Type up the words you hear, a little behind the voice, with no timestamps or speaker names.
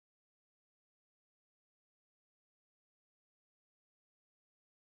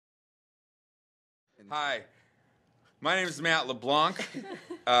Hi, my name is Matt LeBlanc.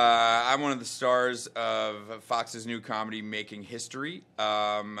 I'm one of the stars of Fox's new comedy, Making History,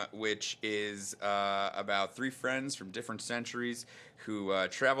 which is about three friends from different centuries who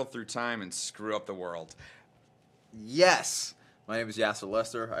travel through time and screw up the world. Yes! My name is Yassir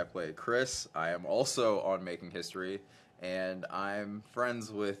Lester. I play Chris. I am also on Making History, and I'm friends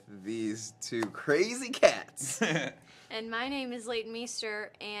with these two crazy cats. And my name is Leighton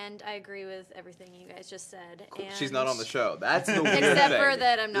Meester, and I agree with everything you guys just said. Cool. And She's not on the show. That's the weird thing. Except for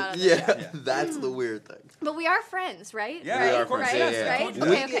that I'm not on the show. Yeah, that's the weird thing. But we are friends, right? Yeah, right? we are friends. Right? Yeah. Right? We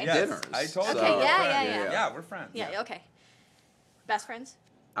Okay, get okay. dinners. I told you. Okay, we're yeah, friends. yeah. Yeah, we're friends. Yeah, okay. Best friends?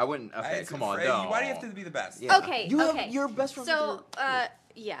 I wouldn't. Okay, come on, Freddie, no. why do you have to be the best? Yeah. Okay, You okay. have your best friend. So,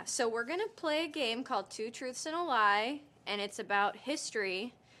 so we're going to play a game called Two Truths and a Lie, and it's about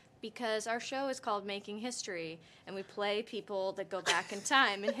history because our show is called Making History, and we play people that go back in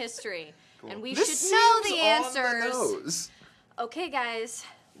time in history. Cool. And we This should know the seems answers. on the nose. Okay, guys.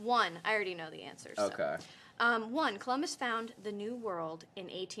 One, I already know the answers. so. Okay. One, Columbus found the New World in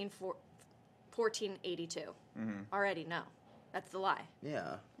 1482. Mm-hmm. Already know. That's the lie,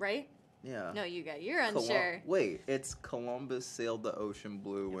 Yeah. right? Yeah. No, you're unsure. Wait, it's Columbus sailed the ocean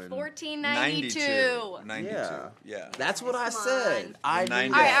blue in 1492. 92. Yeah. That's what I Come said. on. I knew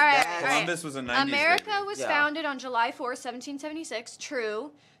 90. that. All right. That's- Columbus was a 90s America baby. was Yeah. founded on July 4th, 1776.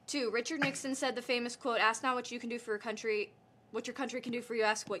 True. Two, Richard Nixon said the famous quote, "Ask not what you can do for your country, what your country can do for you,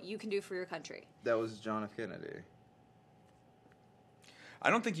 ask what you can do for your country." That was John F. Kennedy. I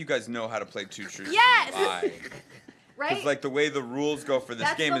don't think you guys know how to play Two Truths Yes! and a Lie. Right? Because like the way the rules go for this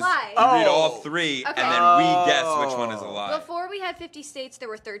That's game the is lie. you read all Oh. three Okay. and then we guess which one is a lie. Before we had 50 states, there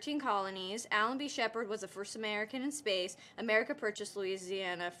were 13 colonies. Allen B. Shepard was the first American in space. America purchased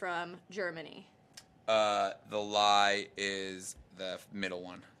Louisiana from Germany. The lie is the middle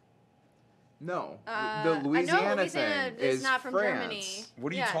one. No. I the know Louisiana Louisiana thing is not from France. Germany.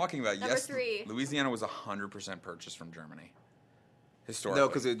 What are Yeah. you talking about? Number Yes, three. Louisiana was 100% purchased from Germany. Historically. No,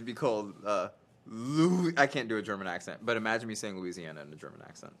 because it would be called I can't do a German accent, but imagine me saying Louisiana in a German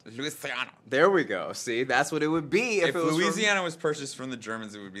accent. Louisiana. There we go. See, that's what it would be if If it was Louisiana was purchased from the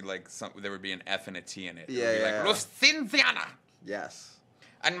Germans, it would be like there would be an F and a T in it. It Yeah, would be yeah. like Louisiana. Yes.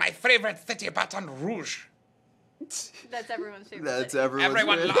 And my favorite city, Baton Rouge. That's everyone's favorite. That's city. everyone's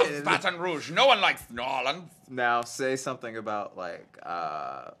Everyone favorite. loves Baton Rouge. No one likes New Orleans. Now say something about like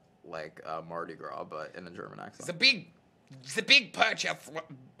Mardi Gras, but in a German accent. The big purchase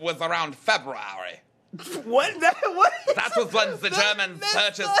was around February. What? What? That was when the Germans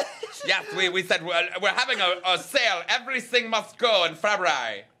purchased. Yes, we said we're having a sale. Everything must go in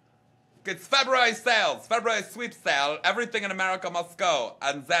February. It's February sales, February sweep sale. Everything in America must go.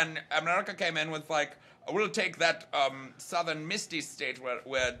 And then America came in with like, we'll take that southern misty state where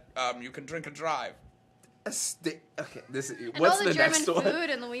you can drink and drive. Okay, this is. And What's all the the German next one? food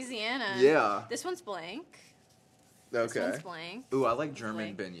in Louisiana. Yeah. This one's blank. This Okay. one's blank. Ooh, I like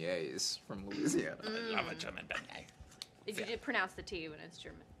German beignets from Louisiana. I love a German beignet. Did you pronounce the T when it's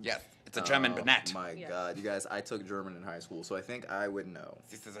German? Yes, it's a German beignet. Oh my Yeah. God, you guys! I took German in high school, so I think I would know.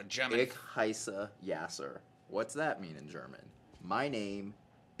 This is a German. Ich heiße Yassir. What's that mean in German? My name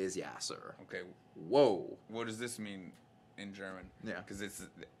is Yassir. Okay, Whoa. what does this mean in German? Yeah. Because this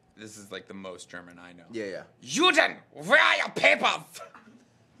is like the most German I know. Yeah. Juden, where are your papers?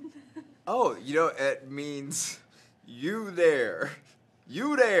 Oh, it means you there.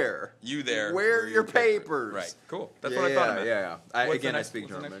 You there. You there. Where are your papers? Right, cool. That's yeah, what I thought it meant. Yeah. What's the I next- speak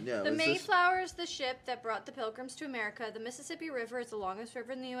what's the German. next- Yeah. The what's this? Mayflower is the ship that brought the Pilgrims to America. The Mississippi River is the longest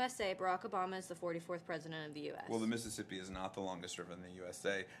river in the USA. Barack Obama is the 44th president of the U.S. Well, the Mississippi is not the longest river in the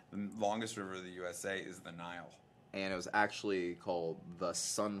USA. The longest river of the USA is the Nile. And it was actually called the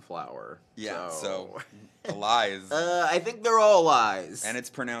Sunflower. Yeah, so the lie is... I think they're all lies. and it's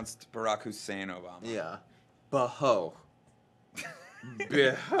pronounced Barack Hussein Obama. Yeah. Baho.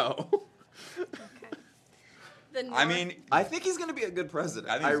 Baho. The North, I mean, I think he's gonna be a good president.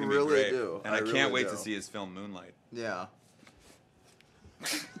 I think he's gonna really be great. do. And I really can't wait do. to see his film Moonlight. Yeah.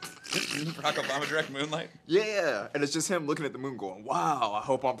 Barack Obama direct Moonlight? Yeah. And it's just him looking at the moon going, wow, I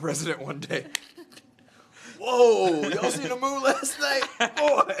hope I'm president one day. Whoa, y'all seen the moon last night?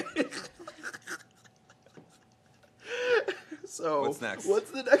 Boy. So, What's next? What's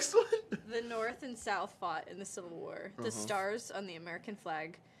the next one? the North and South fought in the Civil War. The stars on the American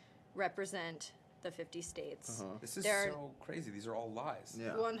flag represent the 50 states. This is There are- so crazy. These are all lies.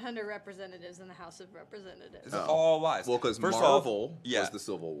 Yeah. 100 representatives in the House of Representatives. These are all lies. Well, because First Marvel off, yeah, was the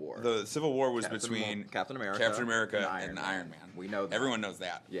Civil War. the Civil War was Captain between Captain America, Captain America and and Iron Iron Man. Man. We know that. Everyone knows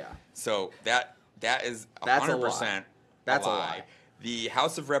that. Yeah. So that is That's a 100% That's a a lie. lie. The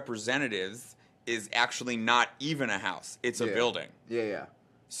House of Representatives is actually not even a house. It's a building. Yeah.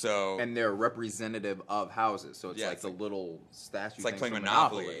 So And they're representative of houses, so it's Yeah, like it's the like- little statue. it's like things playing from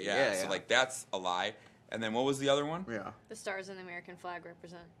Monopoly. Yeah. yeah. So like that's a lie. And then what was the other one? Yeah. The stars in the American flag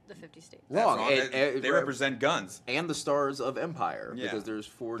represent the 50 states. That's Wrong. wrong. They represent guns. And the stars of Empire, Yeah. because there's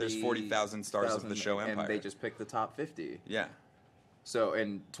 40,000 stars of the show Empire. and they just picked the top 50. Yeah. So,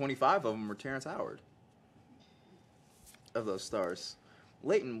 and 25 of them were Terrence Howard. Of those stars.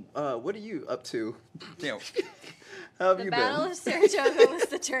 Leighton, what are you up to? You know, How have The you Battle been? of Saratoga was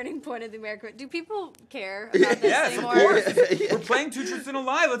the turning point of the American. Do people care about this yes, of anymore? course. Yeah. We're playing Two Truths and a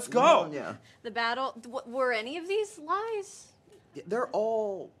Lie. Let's go. Yeah. The battle. Were any of these lies? They're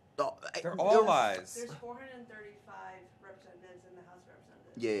all. They're all lies. There's 435 representatives in the House of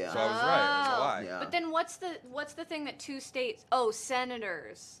Representatives. Yeah. So I was right. It was a lie. Yeah. But then what's the thing that 2 states? Oh,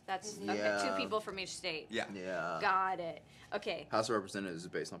 senators. That's okay. Yeah. 2 people from each state. Yeah. Yeah. Got it. Okay. House of Representatives is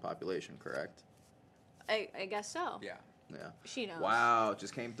based on population, correct? I guess so. Yeah. Yeah. She knows. Wow,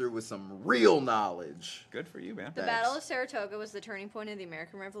 just came through with some real knowledge. Good for you, man. The Thanks. Battle of Saratoga was the turning point of the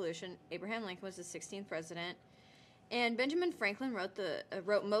American Revolution. Abraham Lincoln was the 16th president, and Benjamin Franklin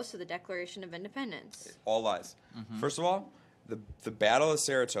wrote most of the Declaration of Independence. All lies. Mm-hmm. First of all, the Battle of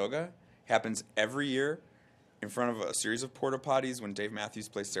Saratoga happens every year in front of a series of porta potties when Dave Matthews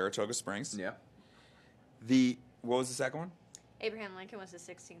plays Saratoga Springs. Yeah. What was the second one? Abraham Lincoln was the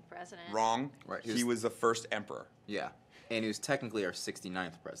 16th president. Wrong. Right. He was the first emperor. Yeah. And he was technically our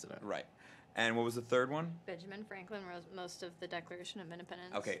 69th president. Right. And what was the third one? Benjamin Franklin wrote most of the Declaration of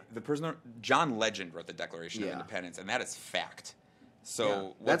Independence. Okay, the person John Legend wrote the Declaration of Yeah. Independence, and that is fact. So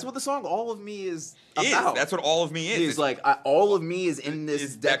Yeah. That's what the song "All of Me" is is. about. That's what all of me is. He's It's- like, all of me is in this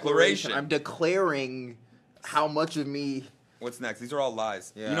Is declaration. declaration. I'm declaring how much of me. What's next? These are all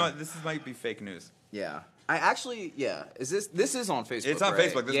lies. Yeah. You know what? Might be fake news. Yeah. I actually, yeah. Is this is on Facebook? It's on right?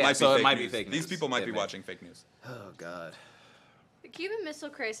 Facebook. This yeah, might be so fake it might news. be fake news. These people might It be may. watching fake news. Oh God. The Cuban Missile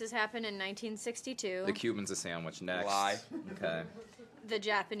Crisis happened in 1962. The Cubans a sandwich next. Lie. Okay. The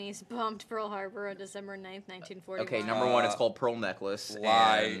Japanese bombed Pearl Harbor on December 9th, 1941. Okay. Number one, it's called Pearl Necklace.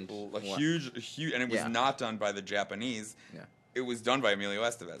 Lie. And A what? huge, and it was Yeah. not done by the Japanese. Yeah. It was done by Emilio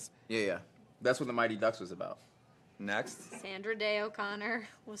Estevez. Yeah. That's what the Mighty Ducks was about. Next. Sandra Day O'Connor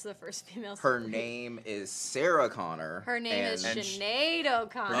was the first female. Her celebrity. name is Sarah Connor. Her name is and Sinead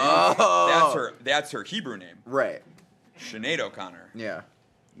O'Connor. Oh. That's her Hebrew name. Right. Sinead O'Connor. Yeah.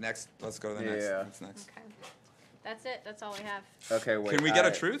 Next. Let's go to the next. Yeah. What's next? Okay. That's it. That's all we have. Okay. Wait. Can we get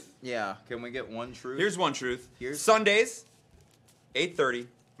a truth? Yeah. Can we get one truth? Here's one truth. Here's- Sundays, 8:30,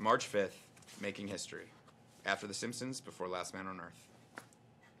 March 5th, making history. After The Simpsons, before Last Man on Earth.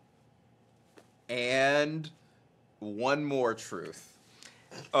 And one more truth.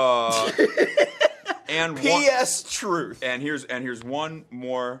 And P.S. Truth. And here's one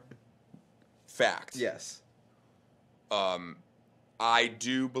more fact. Yes. I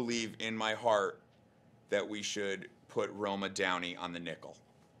do believe in my heart that we should put Roma Downey on the nickel.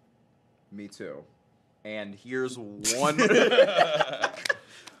 Me too. And here's one. I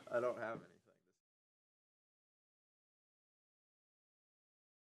don't have any.